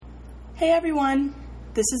Hey everyone,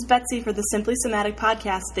 this is Betsy for the Simply Somatic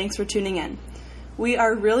podcast. Thanks for tuning in. We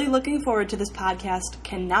are really looking forward to this podcast,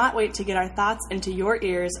 cannot wait to get our thoughts into your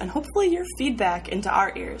ears and hopefully your feedback into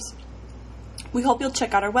our ears. We hope you'll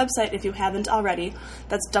check out our website if you haven't already.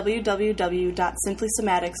 That's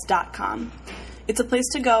www.simplysomatics.com. It's a place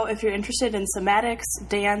to go if you're interested in somatics,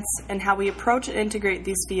 dance, and how we approach and integrate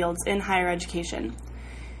these fields in higher education.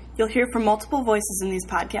 You'll hear from multiple voices in these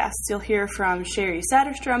podcasts. You'll hear from Sherry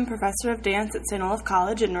Satterstrom, professor of dance at St. Olaf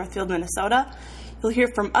College in Northfield, Minnesota. You'll hear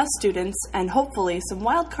from us students and hopefully some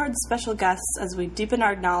wildcard special guests as we deepen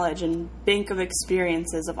our knowledge and bank of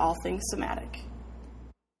experiences of all things somatic.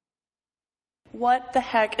 What the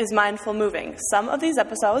heck is mindful moving? Some of these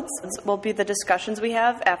episodes will be the discussions we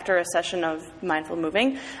have after a session of mindful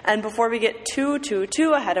moving. And before we get too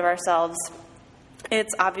ahead of ourselves,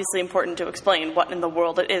 it's obviously important to explain what in the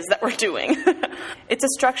world it is that we're doing. It's a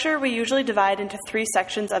structure we usually divide into 3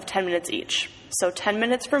 sections of 10 minutes each. So 10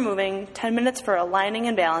 minutes for moving, 10 minutes for aligning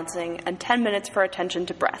and balancing, and 10 minutes for attention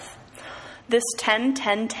to breath. This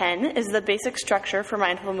 10-10-10 is the basic structure for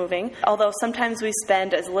mindful moving, although sometimes we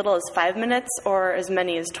spend as little as 5 minutes or as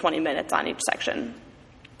many as 20 minutes on each section.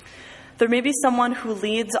 There may be someone who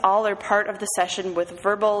leads all or part of the session with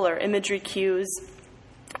verbal or imagery cues,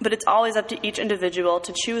 but it's always up to each individual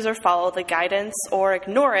to choose or follow the guidance or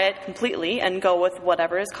ignore it completely and go with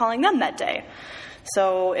whatever is calling them that day.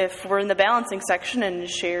 So if we're in the balancing section and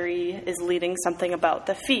Sherry is leading something about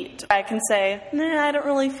the feet, I can say, I don't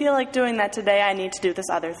really feel like doing that today. I need to do this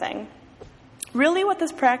other thing. Really what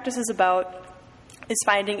this practice is about is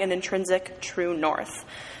finding an intrinsic true north,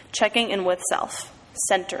 checking in with self,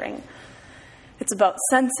 centering. It's about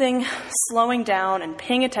sensing, slowing down, and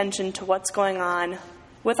paying attention to what's going on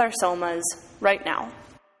with our somas right now.